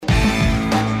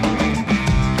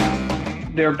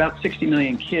There are about 60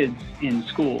 million kids in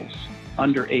schools,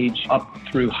 underage up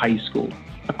through high school.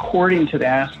 According to the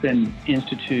Aspen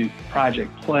Institute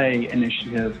Project Play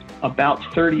initiative, about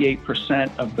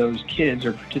 38% of those kids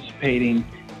are participating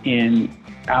in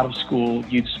out-of-school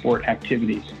youth sport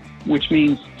activities, which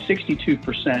means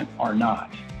 62% are not.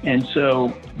 And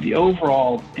so the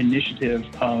overall initiative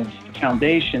of the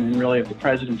foundation and really of the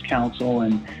President's Council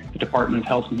and the Department of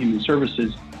Health and Human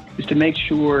Services is to make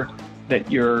sure that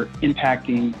you're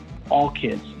impacting all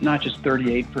kids, not just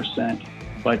 38%,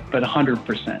 but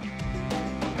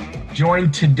 100%.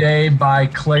 Joined today by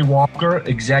Clay Walker,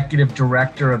 Executive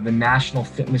Director of the National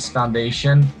Fitness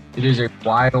Foundation. It is a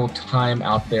wild time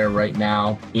out there right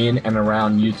now in and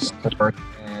around youth sport,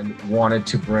 and wanted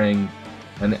to bring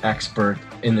an expert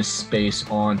in this space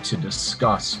on to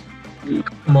discuss. Take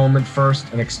a moment first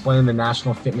and explain the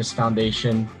National Fitness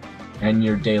Foundation and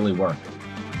your daily work.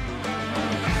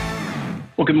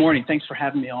 Well, good morning. Thanks for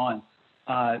having me on.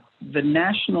 The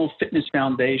National Fitness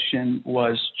Foundation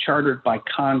was chartered by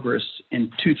Congress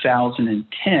in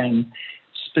 2010,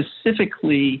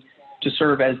 specifically to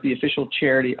serve as the official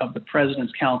charity of the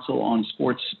President's Council on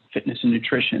Sports, Fitness, and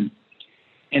Nutrition.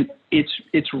 And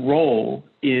its role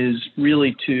is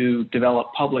really to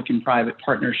develop public and private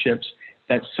partnerships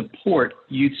that support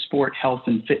youth sport, health,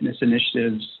 and fitness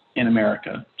initiatives in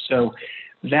America. So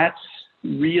that's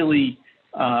really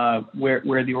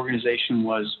where the organization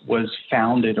was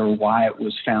founded, or why it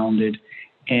was founded.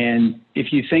 And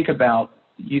if you think about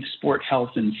youth sport, health,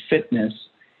 and fitness,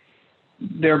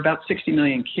 there are about 60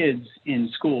 million kids in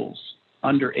schools,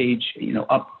 underage,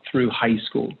 up through high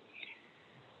school.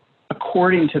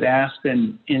 According to the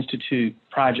Aspen Institute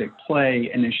Project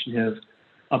Play initiative,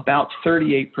 about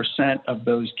 38% of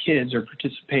those kids are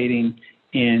participating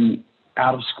in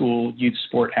out-of-school youth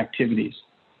sport activities,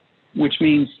 which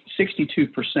means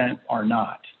 62% are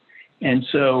not. And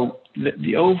so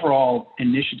the overall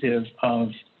initiative of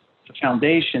the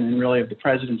foundation and really of the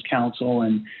President's Council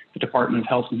and the Department of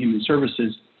Health and Human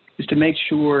Services is to make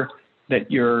sure that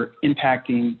you're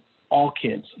impacting all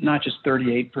kids, not just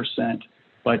 38%,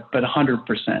 but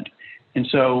 100%. And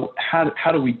so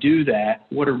how do we do that?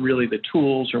 What are really the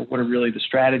tools, or what are really the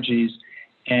strategies?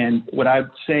 And what I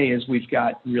would say is we've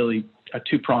got really a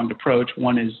two-pronged approach.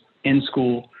 One is in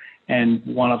school, and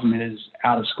one of them is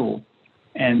out of school.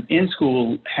 And in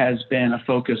school has been a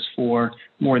focus for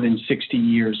more than 60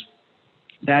 years.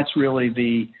 That's really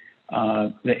the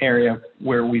area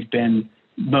where we've been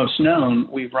most known.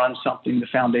 The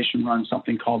foundation runs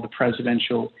something called the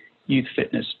Presidential Youth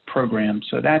Fitness Program.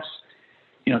 So that's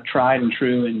tried and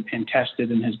true and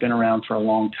tested and has been around for a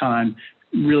long time,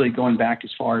 really going back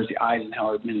as far as the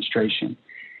Eisenhower administration.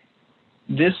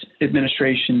 This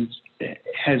administration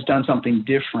has done something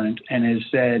different and has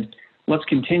said, let's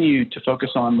continue to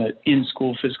focus on the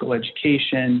in-school physical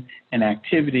education and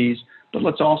activities, but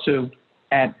let's also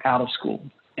add out of school.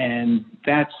 And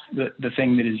that's the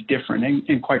thing that is different.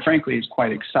 And quite frankly, it's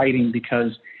quite exciting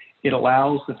because it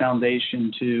allows the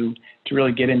foundation to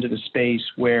really get into the space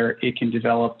where it can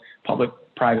develop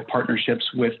public-private partnerships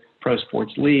with pro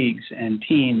sports leagues and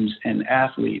teams and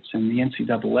athletes and the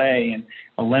NCAA and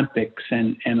Olympics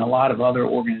and a lot of other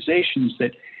organizations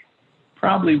that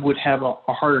probably would have a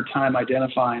harder time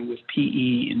identifying with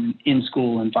PE in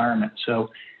in-school environment. So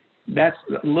that's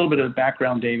a little bit of the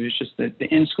background, David. It's just that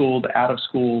the in-school, the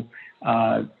out-of-school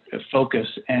focus,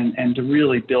 and to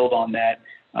really build on that,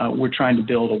 we're trying to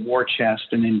build a war chest,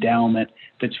 an endowment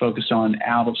that's focused on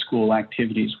out-of-school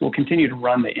activities. We'll continue to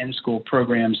run the in-school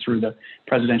programs through the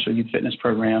Presidential Youth Fitness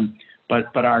Program,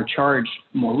 but our charge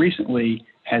more recently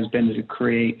has been to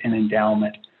create an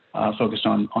endowment focused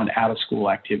on out-of-school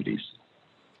activities.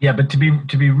 Yeah, but to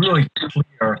be really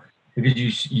clear,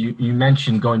 because you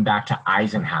mentioned going back to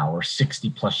Eisenhower 60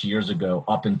 plus years ago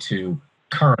up into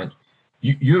current,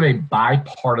 you have a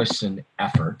bipartisan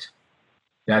effort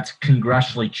that's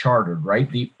congressionally chartered, right?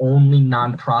 The only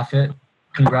nonprofit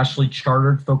congressionally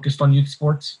chartered focused on youth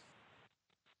sports?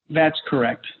 That's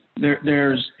correct.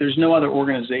 There's no other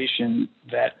organization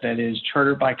that is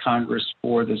chartered by Congress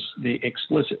for the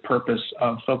explicit purpose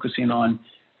of focusing on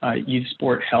youth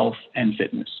sport, health, and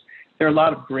fitness. There are a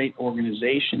lot of great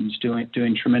organizations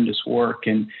doing tremendous work,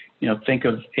 and think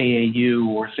of AAU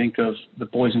or think of the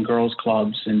Boys and Girls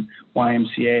Clubs and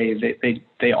YMCA.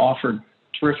 They offer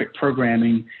terrific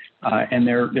programming, and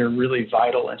they're really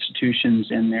vital institutions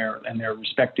in their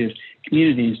respective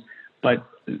communities. But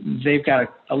they've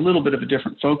got a little bit of a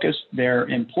different focus. They're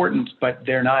important, but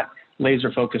they're not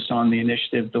laser focused on the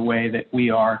initiative the way that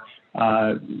we are.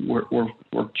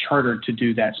 We're chartered to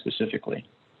do that specifically.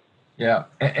 Yeah,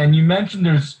 and you mentioned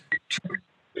there's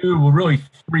well, really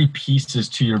three pieces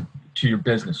to your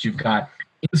business. You've got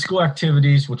in-school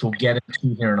activities, which we'll get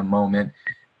into here in a moment,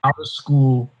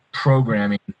 out-of-school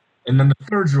programming, and then the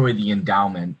third is really the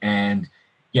endowment and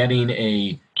getting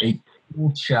a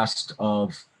tool chest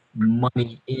of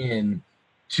money in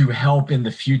to help in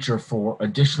the future for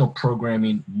additional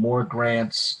programming, more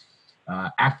grants,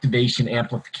 activation,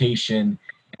 amplification,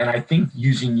 and I think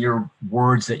using your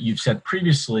words that you've said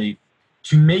previously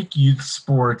to make youth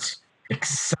sports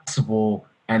accessible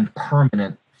and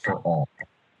permanent for all.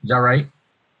 Is that right?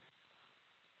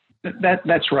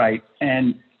 That's right.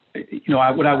 And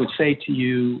what I would say to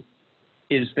you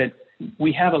is that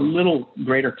we have a little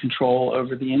greater control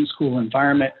over the in-school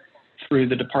environment through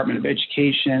the Department of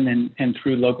Education and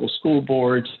through local school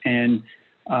boards, and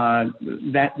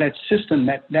that system,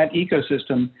 that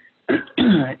ecosystem,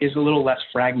 is a little less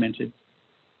fragmented.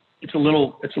 It's a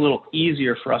little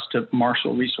easier for us to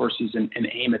marshal resources and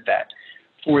aim at that.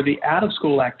 For the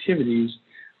out-of-school activities,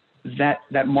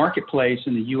 that marketplace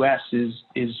in the U.S.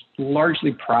 is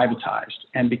largely privatized,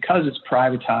 and because it's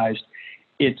privatized,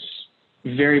 it's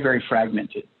very, very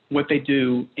fragmented. What they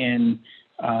do in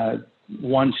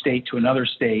one state to another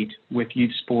state with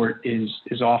youth sport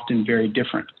is often very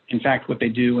different. In fact, what they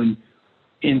do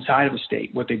inside of a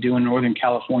state, what they do in Northern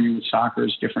California with soccer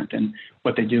is different than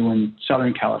what they do in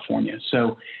Southern California.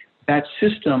 So that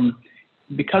system,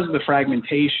 because of the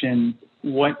fragmentation,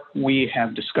 what we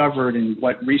have discovered and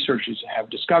what researchers have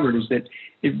discovered is that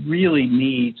it really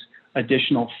needs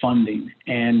additional funding.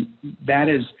 And that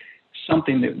is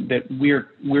something that we're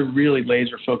really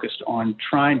laser focused on,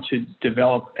 trying to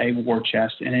develop a war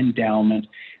chest, an endowment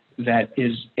that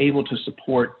is able to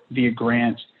support via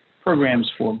grants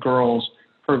programs for girls,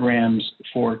 programs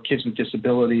for kids with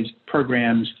disabilities,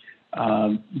 programs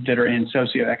that are in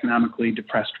socioeconomically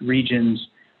depressed regions.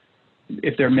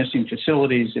 If they're missing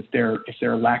facilities, if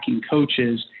they're lacking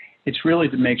coaches, it's really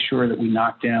to make sure that we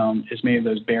knock down as many of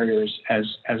those barriers as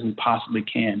we possibly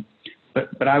can.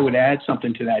 But I would add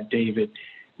something to that, David,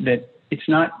 that it's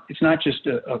not just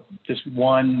this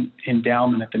one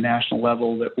endowment at the national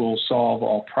level that will solve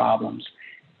all problems.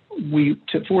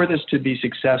 For this to be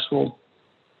successful,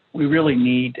 we really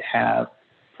need to have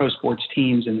pro sports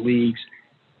teams and leagues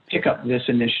pick up this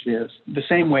initiative the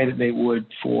same way that they would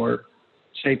for,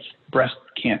 say, breast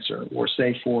cancer or,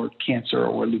 say, for cancer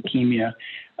or leukemia,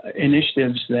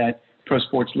 initiatives that pro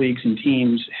sports leagues and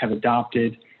teams have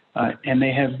adopted, and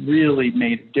they have really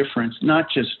made a difference, not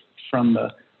just from the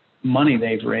money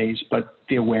they've raised, but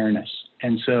the awareness.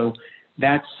 And so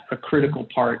that's a critical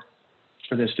part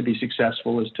for this to be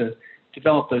successful, is to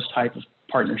develop those type of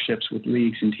partnerships with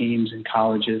leagues and teams and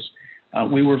colleges.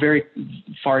 We were very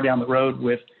far down the road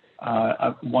with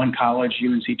one college,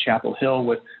 UNC Chapel Hill,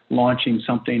 with launching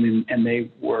something, and they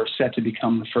were set to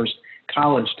become the first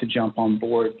college to jump on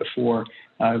board before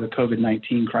the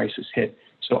COVID-19 crisis hit.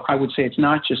 So I would say it's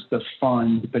not just the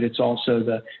fund, but it's also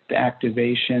the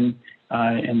activation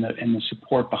and the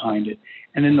support behind it.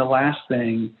 And then the last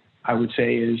thing I would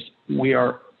say is we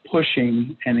are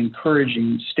pushing and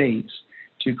encouraging states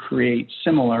to create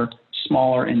similar,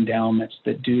 smaller endowments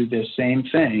that do the same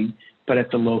thing, but at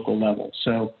the local level.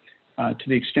 So to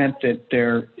the extent that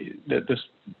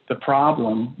the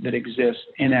problem that exists,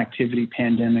 inactivity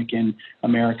pandemic in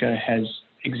America, has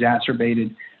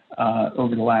exacerbated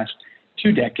over the last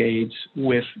 2 decades,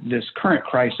 with this current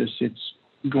crisis, it's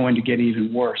going to get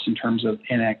even worse in terms of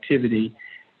inactivity.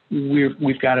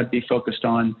 We've got to be focused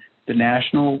on the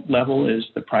national level is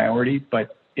the priority,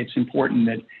 but it's important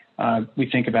that we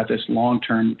think about this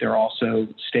long-term. There are also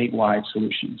statewide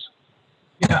solutions.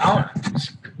 Yeah, I'll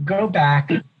go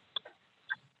back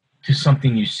to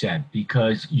something you said,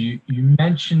 because you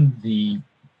mentioned the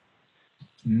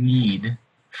need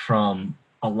from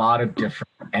a lot of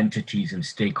different entities and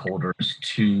stakeholders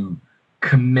to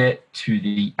commit to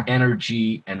the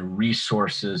energy and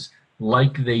resources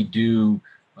like they do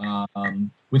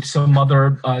with some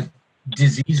other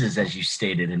diseases, as you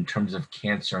stated, in terms of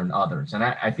cancer and others. And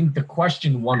I think the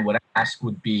question one would ask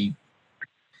would be,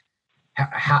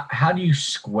 how do you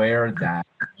square that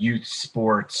youth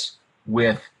sports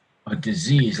with a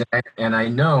disease? And I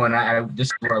know, and this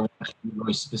is where I want to be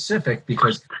really specific,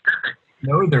 because I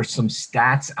know there's some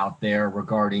stats out there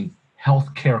regarding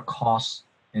healthcare costs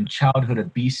and childhood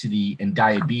obesity and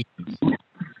diabetes.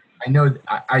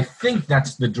 I think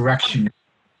that's the direction.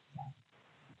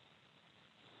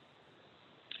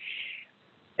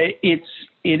 It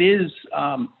is.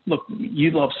 Look,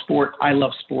 you love sport. I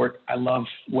love sport. I love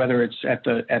whether it's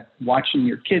at watching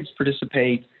your kids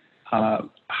participate,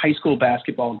 high school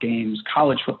basketball games,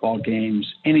 college football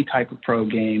games, any type of pro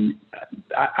game.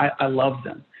 I love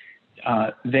them.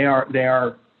 they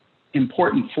are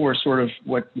important for sort of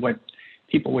what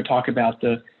people would talk about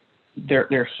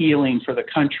they're healing for the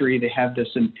country. They have this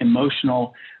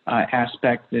emotional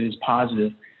aspect that is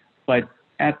positive, but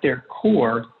at their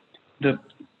core,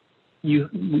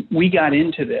 we got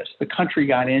into this. The country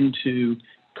got into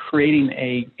creating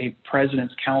a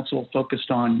president's council focused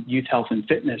on youth health and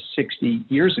fitness 60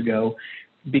 years ago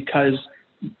because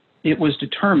it was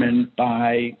determined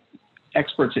by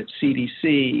experts at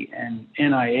CDC and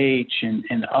NIH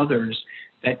and others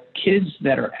that kids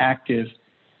that are active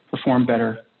perform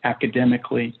better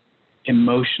academically,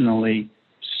 emotionally,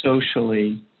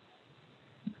 socially.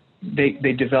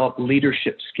 They develop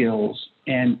leadership skills.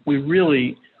 And we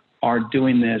really are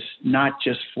doing this not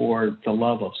just for the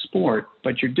love of sport,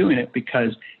 but you're doing it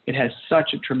because it has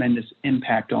such a tremendous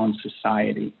impact on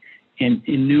society in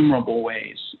innumerable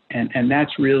ways. And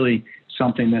that's really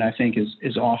something that I think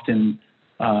is often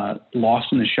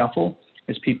lost in the shuffle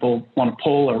as people want to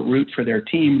pull or root for their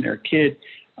team, their kid.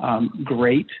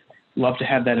 Great, love to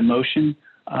have that emotion,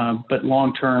 but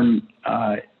long-term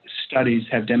studies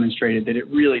have demonstrated that it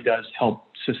really does help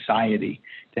society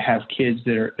to have kids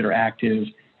that are active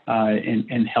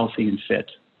and healthy and fit.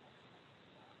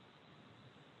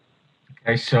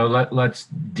 Okay, so let's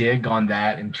dig on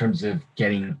that in terms of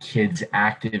getting kids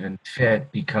active and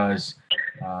fit, because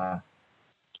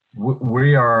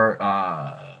we've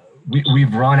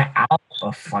run out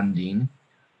of funding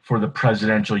for the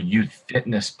Presidential Youth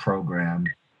Fitness Program.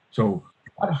 So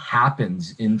what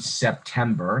happens in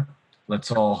September?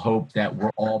 Let's all hope that we're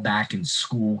all back in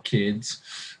school, kids,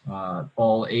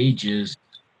 all ages.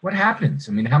 What happens?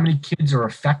 I mean, how many kids are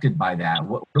affected by that?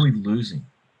 What are we losing?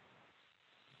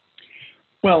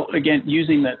 Well, again,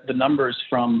 using the numbers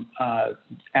from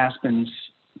Aspen's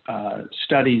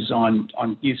studies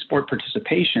on youth sport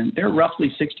participation, there are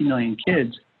roughly 60 million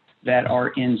kids that are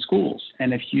in schools.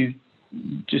 And if you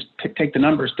just take the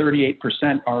numbers,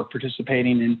 38% are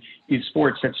participating in youth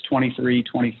sports. That's 23,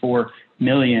 24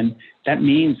 million. That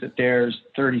means that there's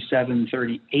 37,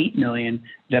 38 million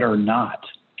that are not.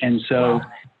 And so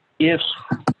if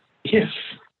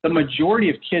the majority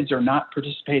of kids are not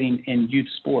participating in youth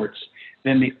sports,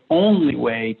 then the only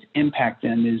way to impact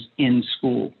them is in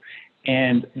school.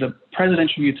 And the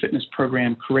Presidential Youth Fitness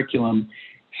Program curriculum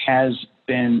has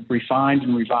been refined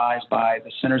and revised by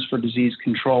the Centers for Disease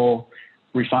Control,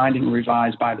 refined and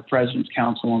revised by the President's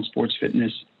Council on Sports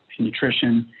Fitness and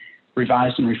Nutrition,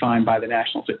 revised and refined by the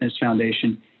National Fitness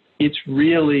Foundation. It's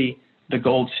really the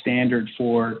gold standard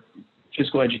for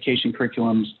physical education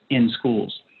curriculums in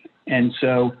schools. And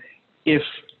so if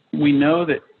we know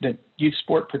that youth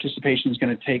sport participation is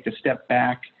going to take a step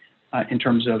back in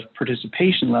terms of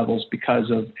participation levels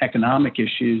because of economic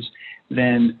issues,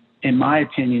 then in my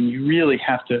opinion, you really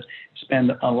have to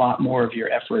spend a lot more of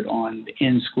your effort on the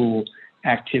in-school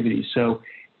activities. So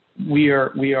we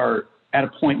are at a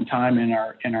point in time in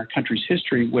our country's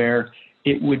history where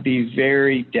it would be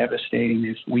very devastating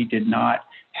if we did not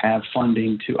have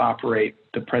funding to operate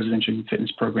the Presidential Youth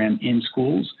Fitness Program in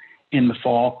schools in the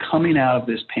fall, coming out of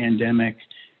this pandemic,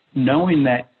 knowing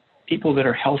that people that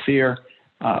are healthier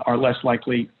are less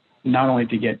likely not only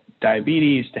to get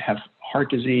diabetes, to have heart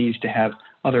disease, to have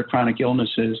other chronic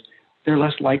illnesses. They're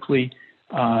less likely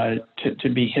to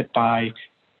be hit by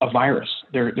a virus.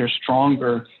 They're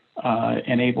stronger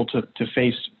and able to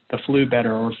face the flu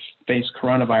better or face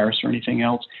coronavirus or anything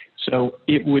else. So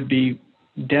it would be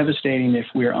devastating if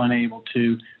we're unable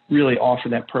to really offer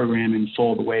that program in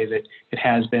full the way that it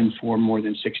has been for more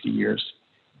than 60 years.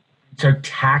 So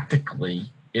tactically,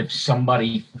 if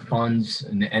somebody funds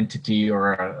an entity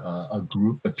or a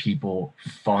group of people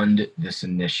fund this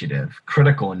initiative,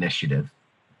 critical initiative,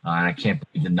 and I can't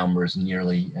believe the numbers,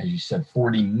 nearly, as you said,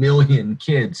 40 million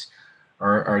kids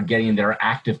are getting their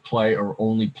active play or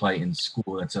only play in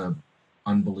school. That's an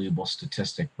unbelievable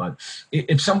statistic. But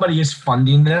if somebody is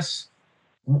funding this,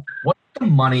 what does the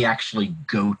money actually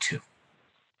go to?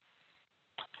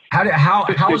 How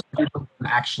is it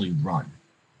actually run?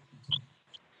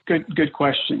 Good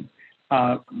question.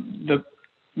 The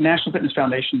National Fitness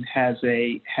Foundation has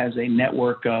a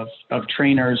network of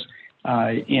trainers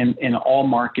in all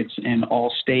markets in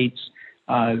all states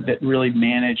that really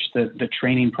manage the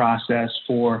training process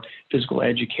for physical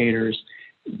educators.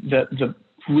 The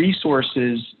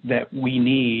resources that we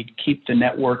need keep the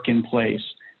network in place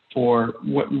for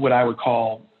what I would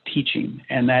call teaching,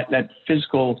 and that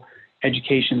physical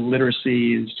education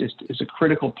literacy is a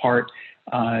critical part.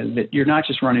 That you're not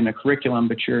just running a curriculum,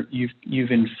 but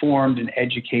you've informed and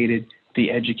educated the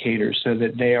educators so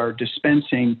that they are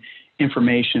dispensing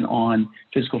information on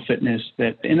physical fitness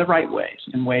that in the right ways,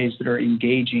 in ways that are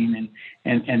engaging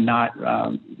and not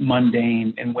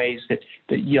mundane, in ways that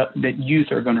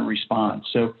youth are going to respond.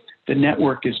 So the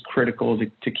network is critical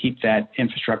to keep that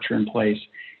infrastructure in place.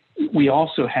 We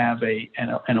also have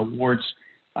an awards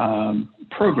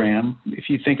program. If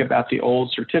you think about the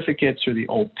old certificates or the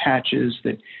old patches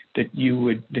that you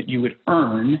would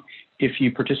earn if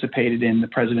you participated in the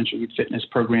Presidential Youth Fitness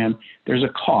Program, there's a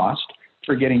cost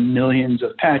for getting millions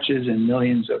of patches and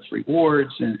millions of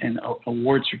rewards and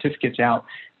award certificates out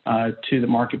to the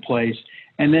marketplace.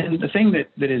 And then the thing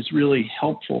that is really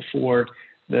helpful for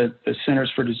the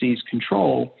Centers for Disease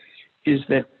Control is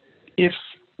that if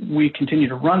we continue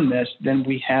to run this, then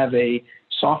we have a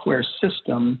software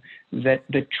system that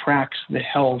tracks the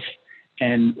health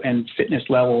and fitness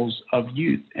levels of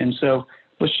youth. And so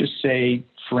let's just say,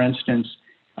 for instance,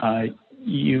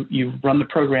 you run the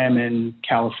program in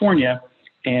California,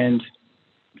 and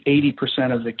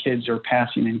 80% of the kids are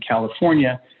passing in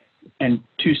California, and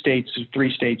 2 states or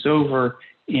 3 states over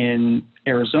in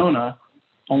Arizona,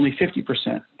 only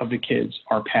 50% of the kids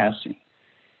are passing.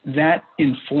 That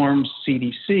informs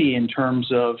CDC in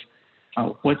terms of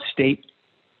what state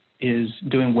is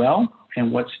doing well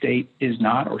and what state is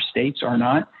not, or states are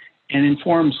not, and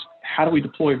informs how do we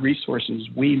deploy resources,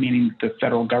 we meaning the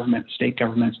federal government, state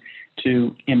governments,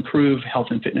 to improve health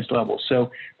and fitness levels.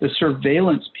 So the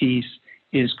surveillance piece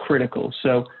is critical.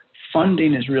 So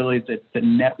funding is really the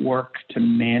network to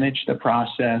manage the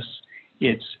process.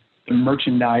 It's the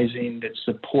merchandising that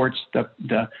supports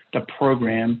the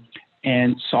program,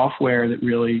 and software that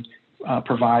really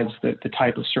provides the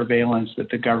type of surveillance that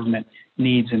the government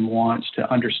needs and wants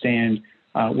to understand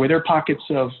where there are pockets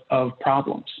of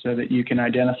problems, so that you can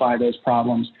identify those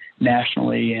problems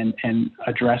nationally and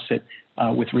address it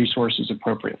with resources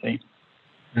appropriately.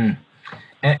 Mm.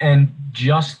 And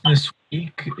just this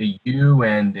week, you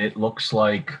and it looks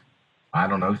like, I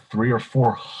don't know, 300 or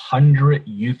 400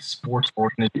 youth sports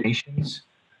organizations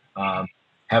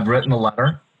have written a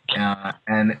letter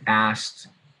and asked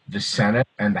the Senate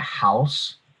and the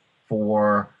House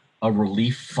for a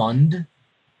relief fund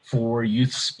for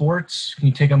youth sports. Can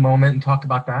you take a moment and talk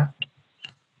about that?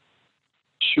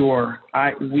 Sure.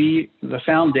 The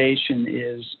foundation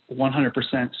is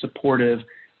 100% supportive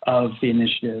of the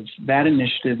initiative. That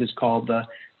initiative is called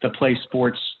the Play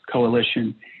Sports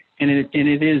Coalition, and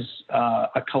it is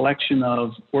a collection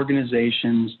of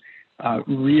organizations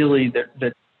really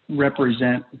that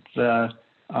represent the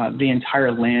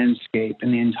entire landscape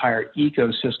and the entire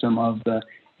ecosystem of the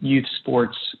youth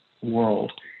sports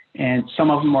world. And some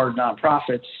of them are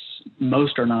nonprofits.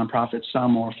 Most are nonprofits.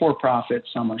 Some are for-profit.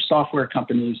 Some are software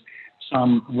companies.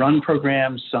 Some run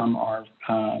programs. Some are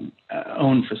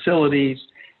own facilities.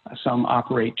 Some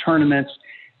operate tournaments.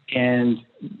 And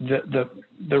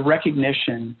the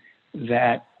recognition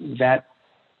that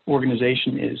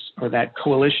organization is, or that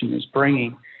coalition is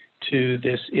bringing to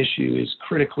this issue is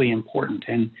critically important.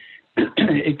 And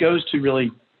it goes to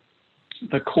really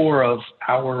the core of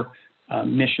our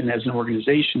mission as an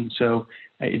organization. So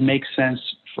it makes sense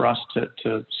for us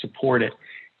to support it.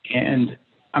 And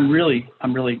I'm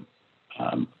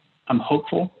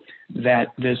hopeful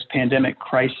that this pandemic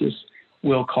crisis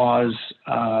will cause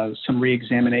some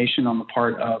reexamination on the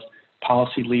part of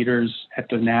policy leaders at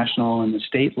the national and the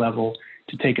state level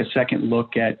to take a second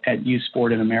look at youth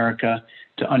sport in America,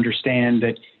 to understand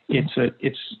that it's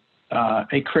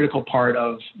a critical part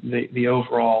of the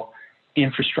overall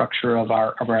infrastructure of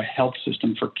our health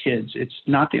system for kids. It's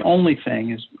not the only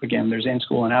thing. Again, there's in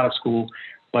school and out of school,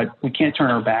 but we can't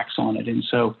turn our backs on it. And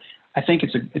so I think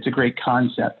it's a great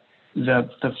concept.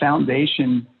 The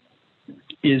foundation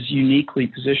is uniquely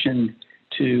positioned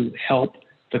to help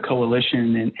the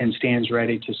coalition and stands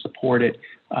ready to support it.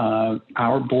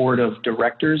 Our board of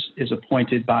directors is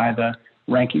appointed by the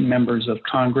ranking members of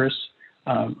Congress,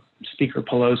 Speaker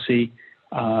Pelosi,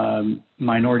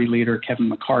 Minority Leader Kevin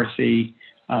McCarthy,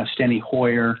 Steny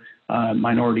Hoyer,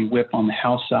 Minority Whip on the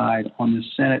House side. On the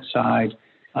Senate side,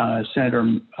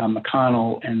 Senator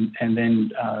McConnell, and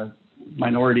then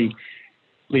Minority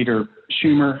Leader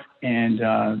Schumer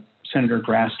and Senator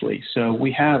Grassley. So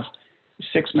we have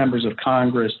 6 members of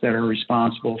Congress that are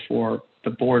responsible for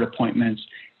the board appointments,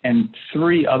 and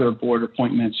 3 other board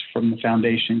appointments from the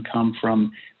foundation come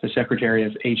from the Secretary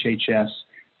of HHS,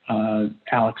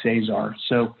 Alex Azar.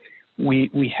 So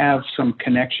we have some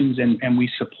connections, and we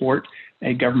support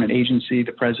a government agency.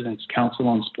 The President's Council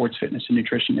on Sports, Fitness, and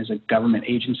Nutrition is a government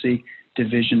agency,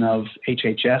 division of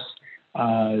HHS.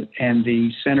 And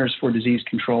the Centers for Disease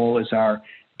Control is our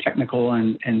technical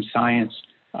and science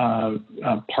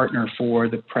partner for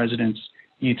the President's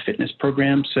youth fitness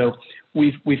programs. So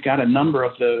we've got a number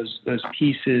of those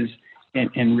pieces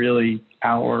in really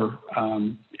our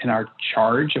in our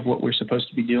charge of what we're supposed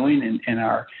to be doing in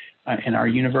our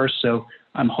universe. So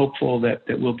I'm hopeful that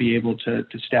we'll be able to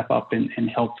step up and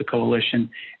help the coalition,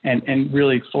 and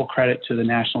really full credit to the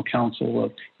National Council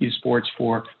of Youth Sports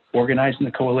for organizing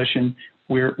the coalition.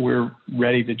 We're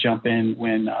ready to jump in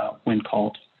when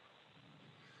called.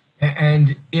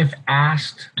 And if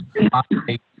asked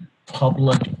by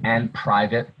public and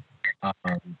private,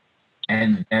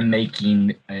 and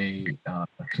making a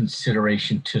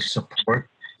consideration to support,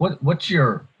 what's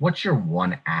your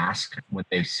one ask when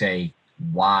they say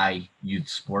why youth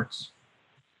sports?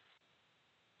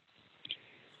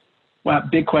 Well,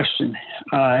 big question.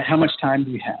 How much time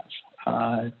do you have?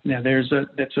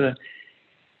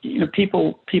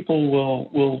 People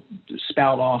will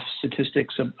spout off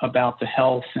statistics about the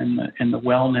health and the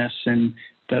wellness, and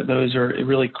those are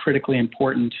really critically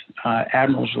important.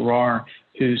 Admiral Giroir,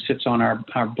 who sits on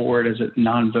our board as a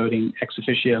non-voting ex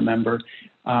officio member,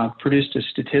 produced a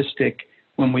statistic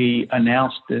when we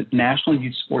announced the National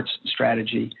Youth Sports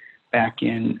Strategy back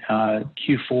in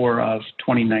Q4 of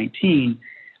 2019.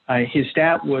 His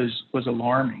stat was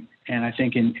alarming, and I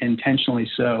think intentionally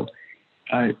so.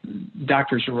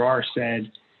 Dr. Giroir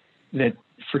said that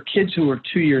for kids who are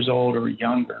 2 years old or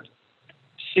younger,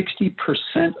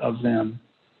 60% of them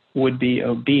would be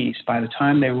obese by the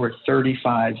time they were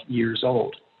 35 years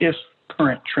old, if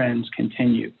current trends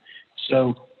continue.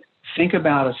 So think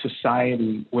about a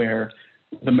society where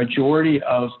the majority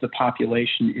of the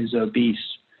population is obese.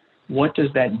 What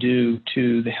does that do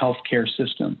to the healthcare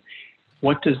system?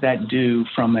 What does that do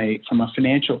from a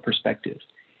financial perspective?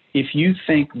 If you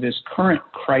think this current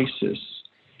crisis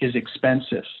is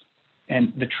expensive,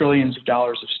 and the trillions of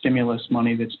dollars of stimulus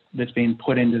money that's being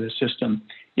put into the system,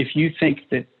 if you think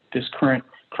that this current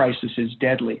crisis is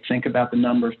deadly, think about the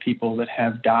number of people that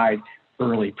have died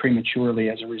early, prematurely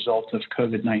as a result of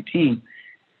COVID-19.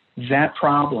 That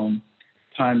problem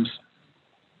times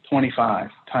 25,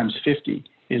 times 50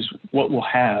 is what we'll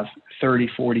have 30,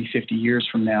 40, 50 years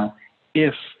from now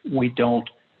if we don't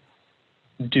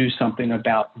do something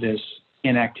about this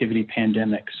inactivity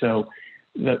pandemic. So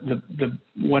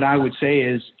what I would say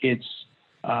is it's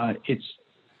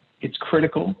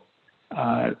critical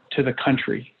to the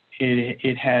country.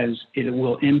 It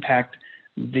will impact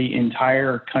the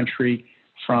entire country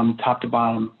from top to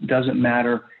bottom. Doesn't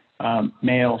matter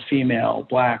male, female,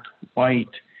 black, white,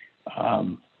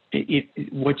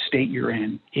 what state you're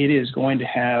in. It is going to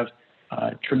have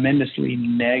tremendously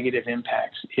negative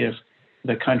impacts if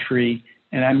the country,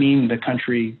 and I mean the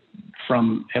country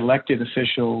from elected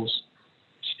officials,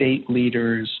 state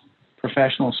leaders,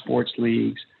 professional sports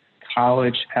leagues,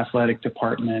 college athletic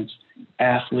departments,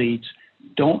 athletes,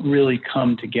 don't really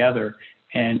come together.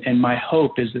 And my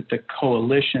hope is that the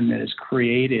coalition that is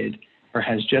created or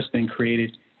has just been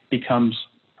created becomes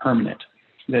permanent,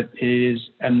 that it is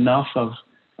enough of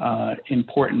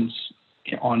importance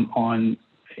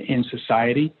in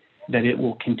society that it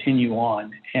will continue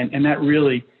on. And that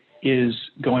really is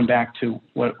going back to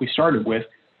what we started with,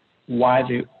 why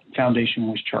the foundation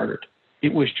was chartered.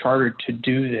 It was chartered to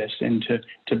do this and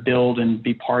to build and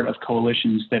be part of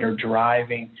coalitions that are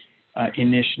driving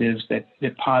initiatives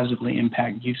that positively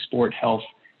impact youth sport, health,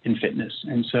 and fitness.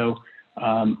 And so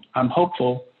I'm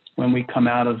hopeful when we come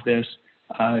out of this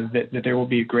that there will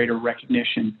be a greater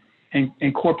recognition.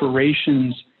 And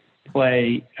corporations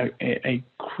play a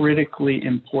critically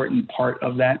important part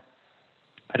of that.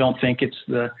 I don't think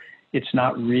it's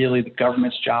not really the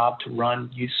government's job to run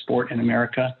youth sport in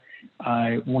America.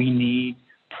 We need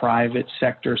private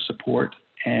sector support,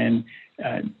 and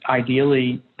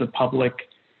ideally the public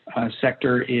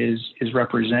sector is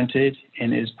represented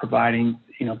and is providing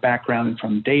background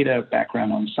from data,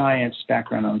 background on science,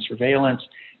 background on surveillance,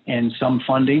 and some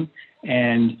funding.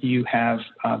 And you have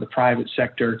the private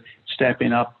sector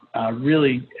stepping up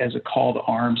really as a call to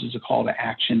arms, as a call to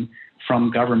action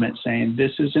from government saying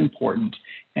this is important.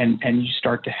 And you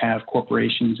start to have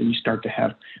corporations and you start to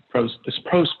have this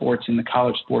pro sports and the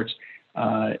college sports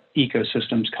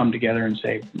ecosystems come together and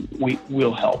say,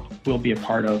 we'll help, we'll be a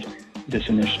part of this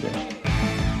initiative.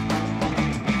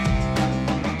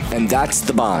 And that's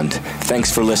The Bond.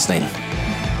 Thanks for listening.